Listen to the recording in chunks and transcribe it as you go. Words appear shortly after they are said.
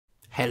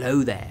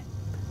Hello there.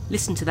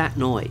 Listen to that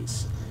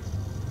noise.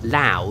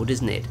 Loud,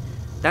 isn't it?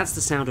 That's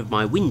the sound of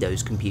my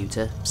Windows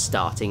computer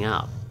starting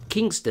up.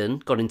 Kingston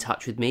got in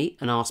touch with me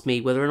and asked me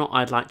whether or not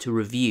I'd like to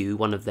review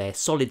one of their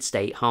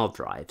solid-state hard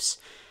drives.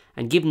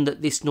 And given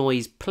that this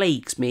noise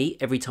plagues me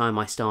every time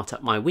I start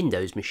up my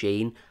Windows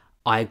machine,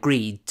 I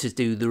agreed to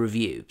do the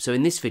review. So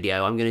in this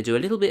video I'm going to do a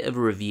little bit of a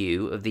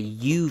review of the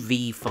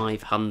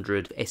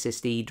UV500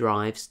 SSD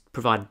drives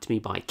provided to me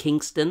by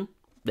Kingston.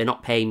 They're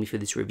not paying me for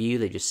this review,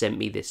 they just sent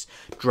me this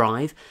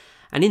drive.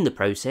 And in the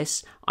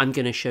process, I'm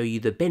going to show you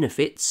the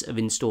benefits of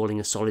installing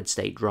a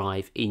solid-state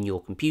drive in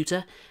your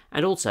computer,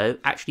 and also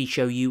actually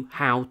show you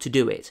how to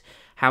do it.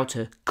 How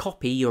to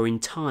copy your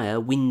entire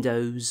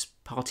Windows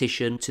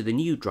partition to the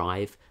new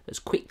drive as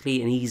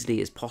quickly and easily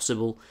as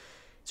possible.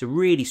 It's a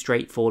really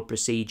straightforward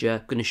procedure.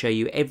 I'm going to show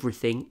you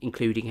everything,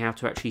 including how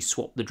to actually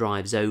swap the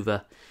drives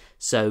over,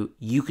 so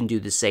you can do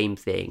the same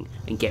thing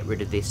and get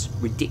rid of this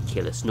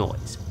ridiculous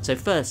noise. So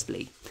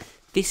firstly,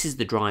 this is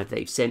the drive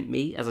they've sent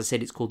me. As I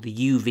said, it's called the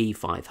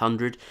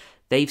UV500.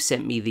 They've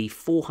sent me the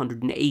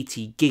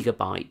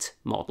 480GB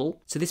model.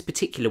 So this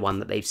particular one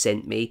that they've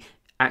sent me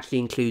actually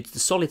includes the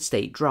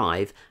solid-state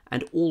drive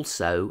and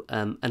also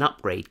an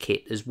upgrade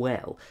kit as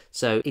well.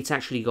 So it's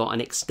actually got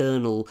an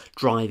external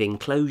drive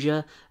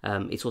enclosure.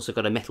 It's also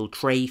got a metal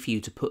tray for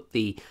you to put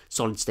the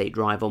solid-state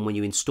drive on when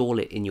you install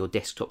it in your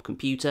desktop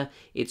computer.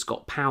 It's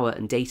got power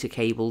and data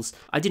cables.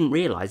 I didn't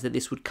realise that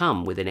this would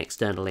come with an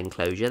external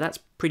enclosure. That's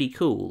pretty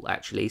cool,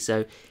 actually.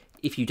 So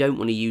if you don't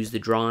want to use the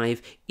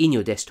drive in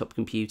your desktop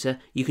computer,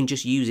 you can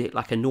just use it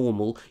like a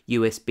normal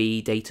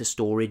USB data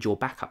storage or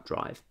backup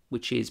drive,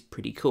 which is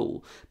pretty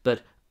cool.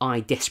 But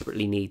I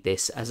desperately need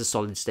this as a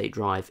solid-state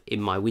drive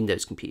in my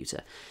Windows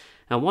computer.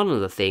 Now, one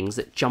of the things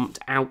that jumped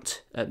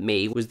out at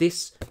me was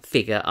this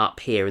figure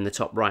up here in the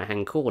top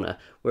right-hand corner,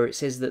 where it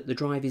says that the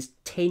drive is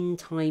 10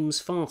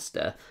 times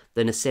faster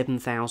than a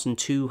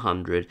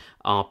 7,200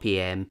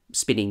 RPM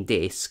spinning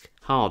disk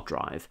hard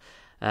drive.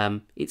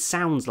 It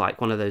sounds like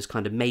one of those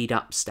kind of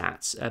made-up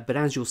stats, but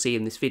as you'll see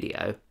in this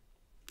video,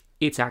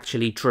 it's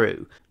actually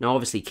true. Now,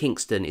 obviously,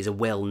 Kingston is a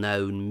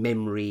well-known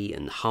memory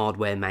and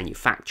hardware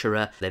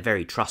manufacturer. They're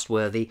very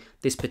trustworthy.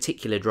 This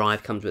particular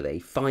drive comes with a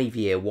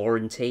 5-year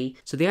warranty,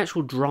 so the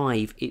actual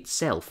drive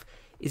itself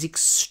is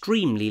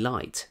extremely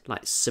light,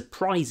 like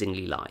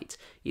surprisingly light.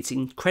 It's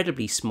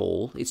incredibly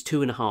small, it's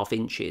 2.5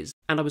 inches,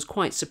 and I was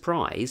quite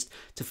surprised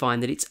to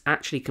find that it's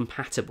actually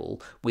compatible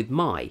with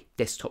my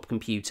desktop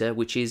computer,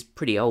 which is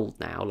pretty old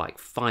now, like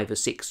 5 or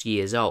 6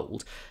 years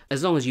old.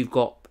 As long as you've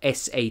got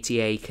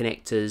SATA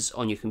connectors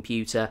on your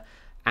computer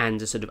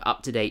and a sort of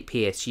up-to-date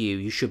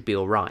PSU, you should be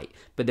alright.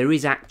 But there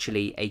is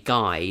actually a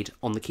guide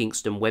on the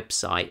Kingston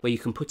website where you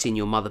can put in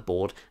your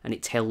motherboard and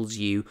it tells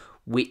you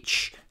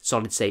which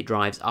solid-state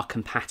drives are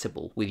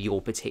compatible with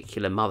your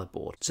particular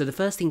motherboard. So the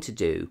first thing to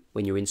do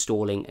when you're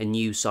installing a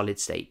new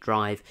solid-state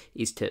drive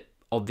is to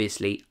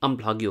obviously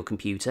unplug your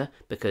computer,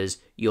 because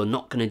you're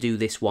not going to do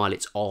this while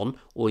it's on,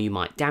 or you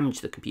might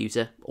damage the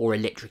computer or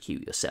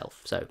electrocute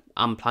yourself. So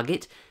unplug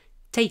it,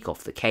 take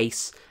off the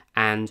case,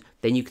 and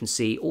then you can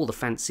see all the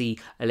fancy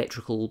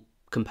electrical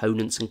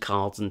components and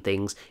cards and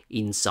things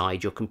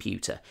inside your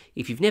computer.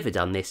 If you've never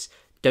done this,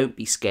 don't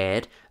be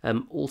scared.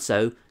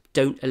 Also,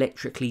 don't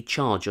electrically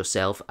charge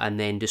yourself and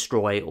then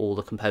destroy all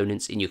the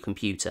components in your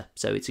computer.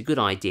 So it's a good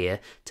idea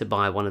to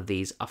buy one of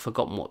these. I've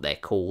forgotten what they're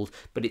called,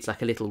 but it's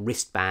like a little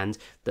wristband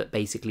that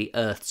basically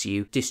earths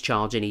you,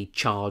 discharge any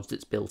charge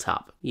that's built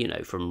up, you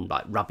know, from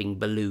like rubbing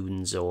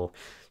balloons or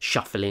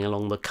shuffling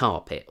along the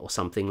carpet or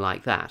something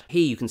like that.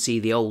 Here you can see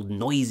the old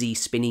noisy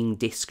spinning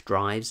disk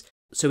drives.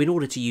 So in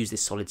order to use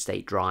this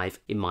solid-state drive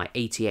in my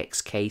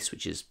ATX case,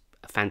 which is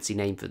a fancy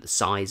name for the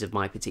size of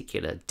my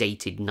particular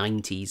dated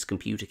 90s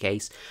computer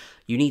case,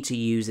 you need to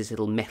use this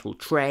little metal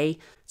tray.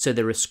 So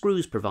there are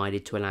screws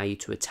provided to allow you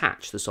to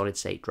attach the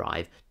solid-state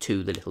drive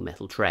to the little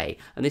metal tray,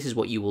 and this is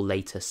what you will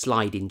later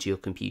slide into your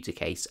computer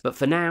case. But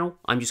for now,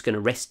 I'm just going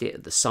to rest it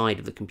at the side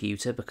of the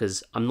computer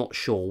because I'm not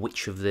sure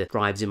which of the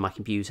drives in my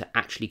computer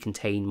actually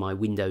contain my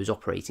Windows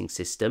operating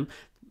system,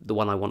 the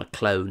one I want to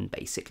clone,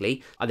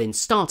 basically. I then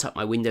start up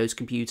my Windows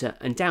computer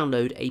and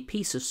download a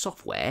piece of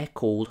software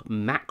called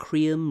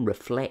Macrium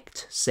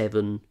Reflect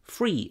 7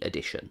 Free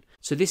Edition.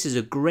 So this is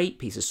a great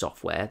piece of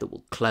software that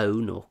will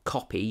clone or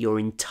copy your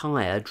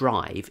entire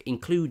drive,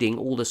 including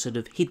all the sort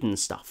of hidden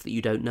stuff that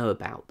you don't know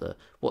about,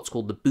 what's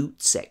called the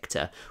boot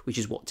sector, which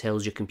is what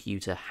tells your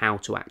computer how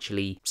to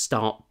actually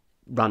start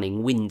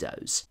running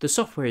Windows. The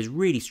software is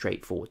really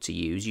straightforward to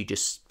use. You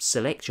just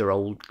select your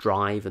old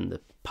drive and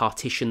the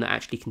partition that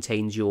actually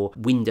contains your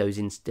Windows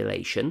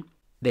installation.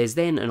 There's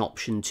then an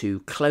option to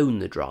clone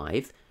the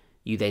drive.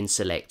 You then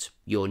select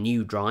your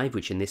new drive,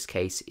 which in this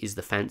case is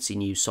the fancy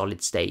new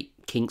solid-state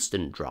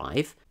Kingston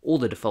drive. All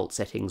the default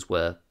settings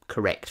were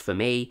correct for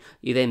me.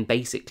 You then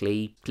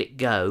basically click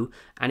go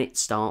and it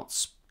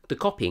starts the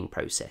copying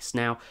process.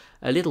 Now,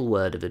 a little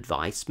word of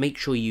advice, make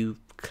sure you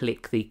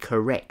click the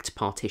correct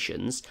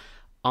partitions.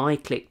 I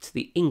clicked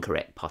the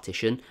incorrect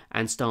partition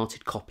and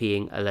started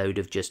copying a load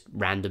of just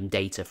random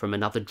data from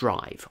another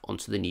drive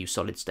onto the new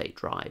solid state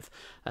drive.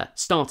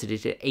 Started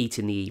it at 8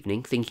 in the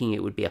evening, thinking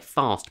it would be a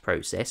fast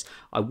process.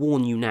 I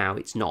warn you now,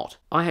 it's not.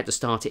 I had to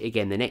start it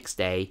again the next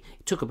day.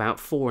 It took about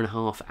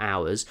 4.5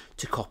 hours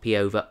to copy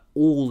over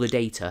all the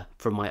data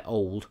from my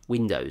old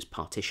Windows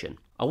partition.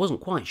 I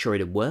wasn't quite sure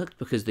it had worked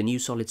because the new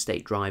solid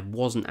state drive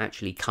wasn't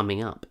actually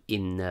coming up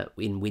in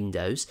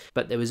Windows,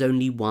 but there was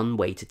only one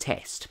way to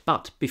test.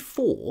 But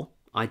before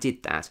I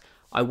did that,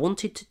 I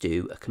wanted to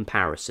do a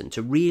comparison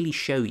to really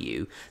show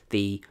you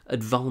the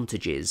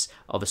advantages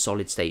of a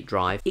solid state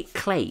drive. It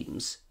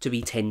claims to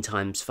be 10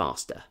 times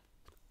faster.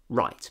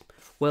 Right,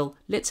 well,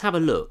 let's have a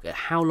look at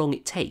how long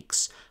it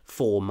takes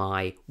for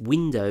my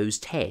Windows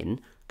 10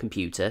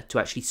 computer to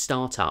actually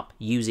start up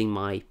using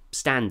my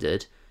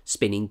standard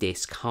spinning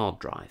disk hard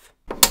drive.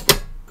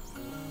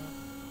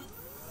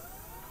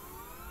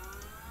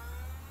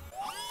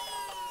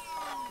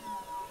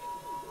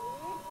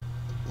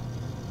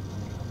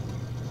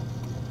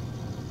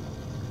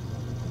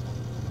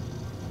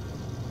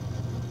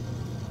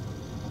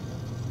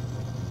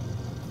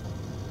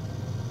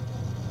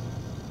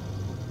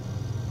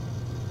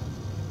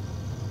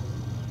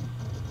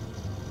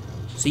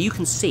 So you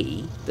can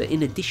see that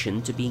in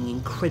addition to being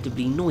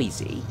incredibly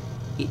noisy,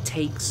 it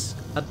takes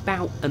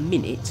about a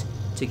minute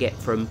to get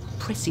from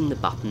pressing the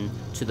button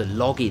to the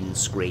login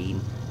screen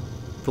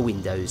for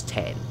Windows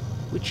 10,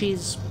 which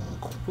is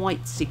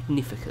quite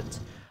significant.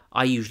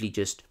 I usually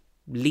just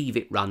leave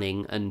it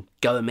running and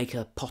go and make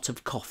a pot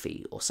of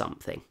coffee or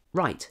something.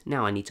 Right,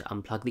 now I need to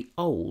unplug the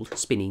old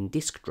spinning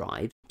disk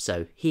drive.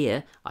 So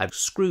here I've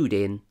screwed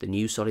in the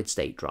new solid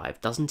state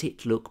drive. Doesn't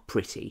it look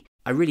pretty?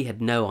 I really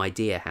had no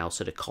idea how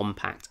sort of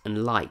compact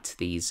and light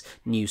these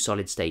new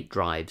solid state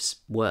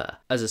drives were.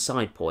 As a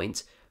side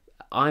point,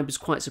 I was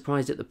quite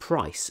surprised at the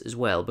price as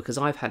well, because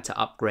I've had to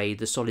upgrade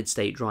the solid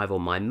state drive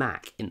on my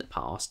Mac in the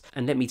past,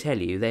 and let me tell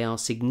you, they are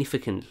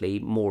significantly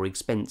more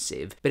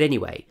expensive. But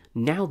anyway,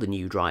 now the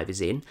new drive is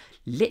in,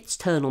 let's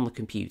turn on the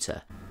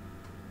computer.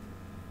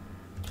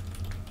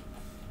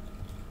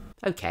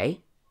 Okay,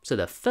 so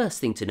the first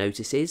thing to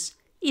notice is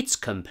it's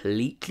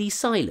completely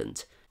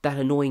silent. That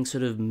annoying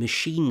sort of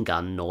machine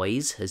gun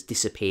noise has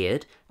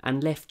disappeared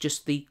and left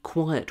just the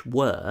quiet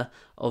whir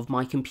of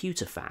my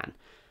computer fan.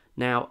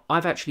 Now,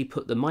 I've actually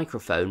put the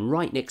microphone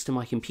right next to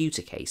my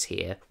computer case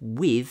here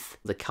with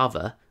the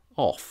cover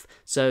off,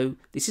 so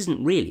this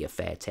isn't really a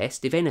fair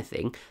test. If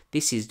anything,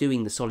 this is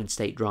doing the solid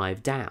state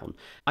drive down.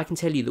 I can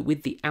tell you that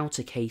with the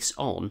outer case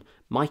on,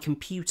 my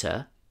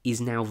computer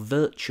is now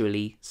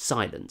virtually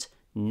silent.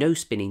 No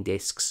spinning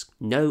disks,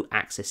 no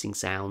accessing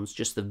sounds,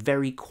 just the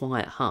very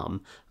quiet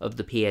hum of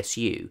the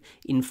PSU.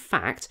 In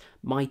fact,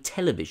 my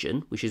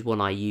television, which is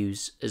one I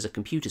use as a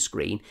computer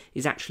screen,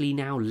 is actually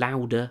now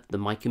louder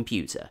than my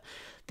computer.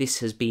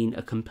 This has been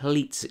a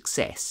complete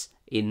success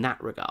in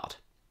that regard.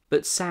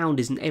 But sound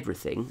isn't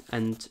everything,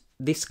 and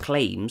this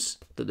claims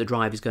that the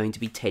drive is going to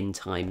be 10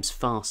 times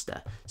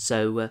faster.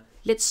 So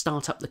let's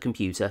start up the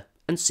computer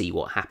and see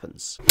what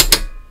happens.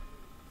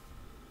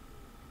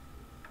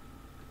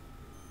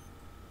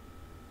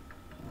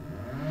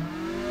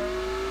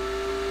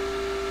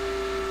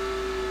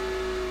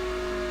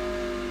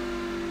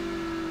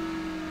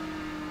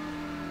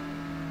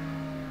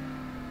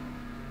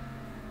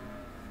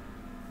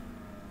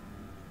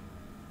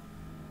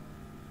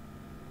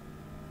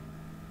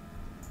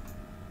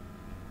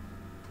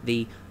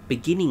 The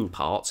beginning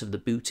parts of the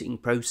booting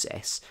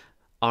process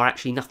are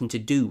actually nothing to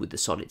do with the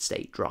solid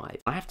state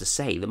drive. I have to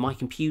say that my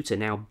computer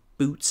now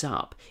boots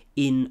up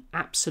in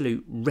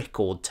absolute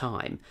record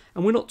time,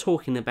 and we're not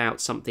talking about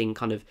something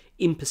kind of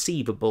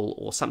imperceivable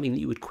or something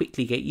that you would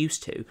quickly get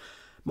used to.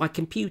 My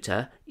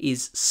computer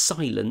is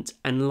silent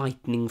and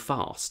lightning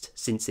fast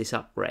since this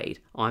upgrade.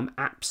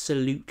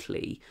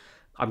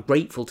 I'm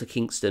grateful to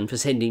Kingston for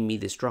sending me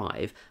this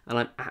drive, and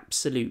I'm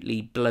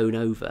absolutely blown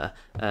over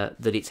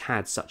that it's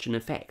had such an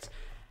effect.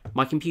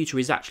 My computer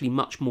is actually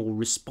much more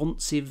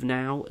responsive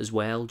now as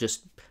well,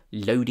 just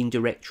loading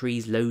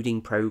directories,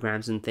 loading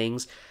programs and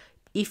things.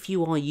 If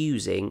you are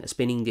using a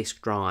spinning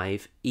disk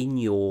drive in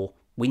your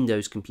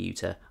Windows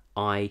computer,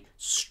 I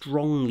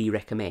strongly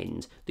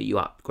recommend that you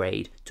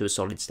upgrade to a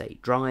solid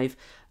state drive,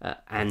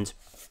 and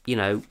you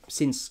know,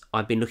 since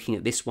I've been looking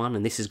at this one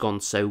and this has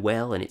gone so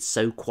well and it's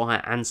so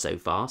quiet and so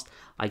fast,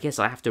 I guess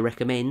I have to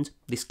recommend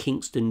this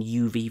Kingston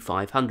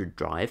UV500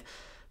 drive,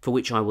 for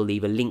which I will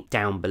leave a link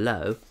down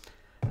below.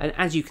 And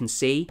as you can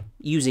see,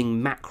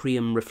 using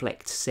Macrium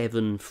Reflect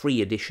 7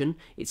 Free Edition,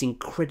 it's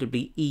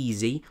incredibly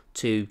easy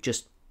to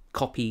just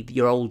copy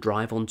your old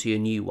drive onto your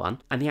new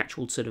one, and the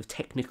actual sort of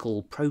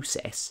technical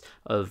process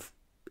of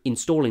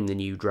installing the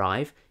new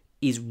drive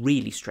is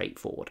really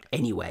straightforward.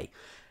 Anyway,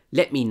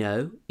 let me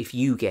know if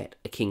you get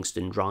a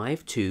Kingston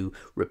drive to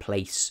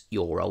replace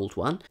your old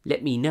one.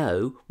 Let me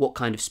know what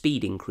kind of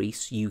speed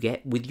increase you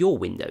get with your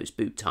Windows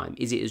boot time.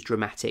 Is it as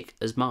dramatic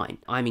as mine?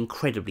 I'm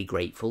incredibly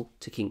grateful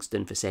to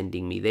Kingston for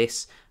sending me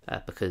this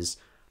because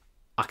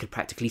I could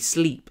practically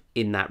sleep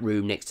in that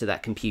room next to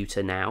that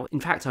computer now. In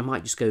fact, I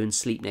might just go and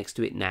sleep next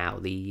to it now.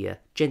 The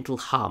gentle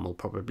hum will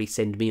probably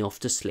send me off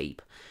to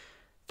sleep.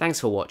 Thanks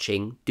for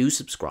watching, do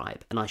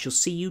subscribe, and I shall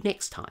see you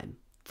next time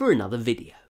for another video.